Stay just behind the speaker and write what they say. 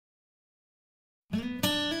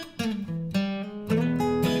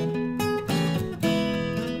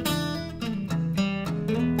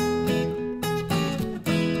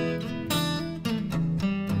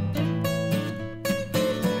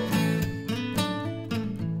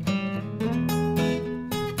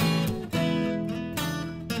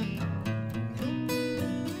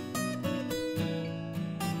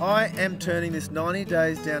I am turning this 90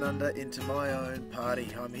 Days Down Under into my own party.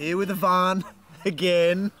 I'm here with Evanne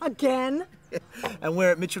again. Again? And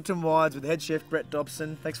we're at Mitchelton Winery with head chef Brett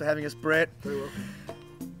Dobson. Thanks for having us, Brett. Very welcome.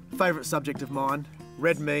 Favourite subject of mine,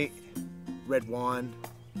 red meat, red wine.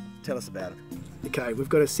 Tell us about it. Okay, we've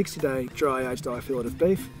got a 60-day dry-aged fillet of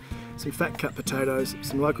beef, some fat-cut potatoes,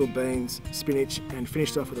 some local beans, spinach, and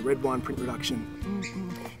finished off with a red wine print reduction.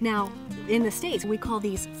 Now, in the States, we call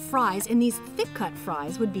these fries, and these thick-cut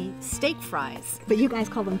fries would be steak fries, but you guys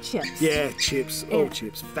call them chips. Yeah, chips, all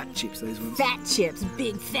chips, fat chips, these ones. Fat chips,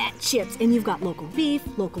 big fat chips, and you've got local beef,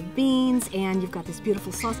 local beans, and you've got this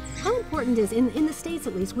beautiful sauce. How important is, in the States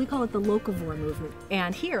at least, we call it the locavore movement,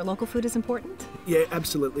 and here, local food is important? Yeah,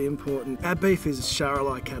 absolutely important. Our beef is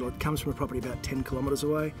Charolais cattle. It comes from a property about 10 kilometres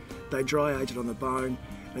away. They dry age it on the bone,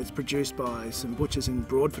 and it's produced by some butchers in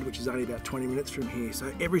Broadford, which is only about 20 minutes from here. So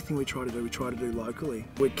everything we try to do locally.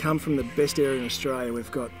 We come from the best area in Australia. We've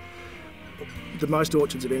got the most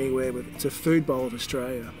orchards of anywhere. It's a food bowl of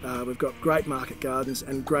Australia. We've got great market gardens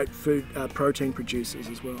and great food protein producers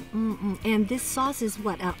as well. And this sauce is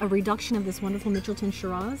what, a reduction of this wonderful Mitchelton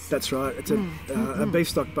Shiraz? That's right. It's a beef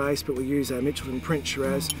stock base, but we use our Mitchelton print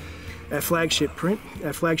Shiraz, our flagship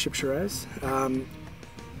Shiraz,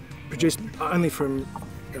 produced only from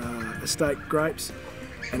estate grapes,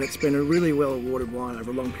 and it's been a really well awarded wine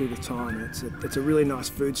over a long period of time. It's a really nice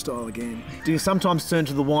food style again. Do you sometimes turn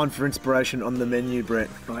to the wine for inspiration on the menu, Brett?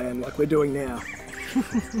 I am, like we're doing now.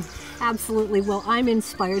 Absolutely. Well, I'm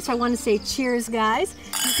inspired, so I want to say cheers, guys.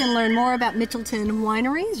 You can learn more about Mitchelton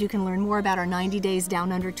Wineries. You can learn more about our 90 Days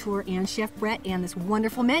Down Under tour and Chef Brett and this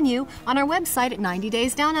wonderful menu on our website at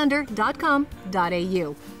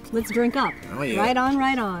 90daysdownunder.com.au. Let's drink up. Oh, yeah. Right on,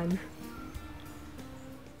 right on.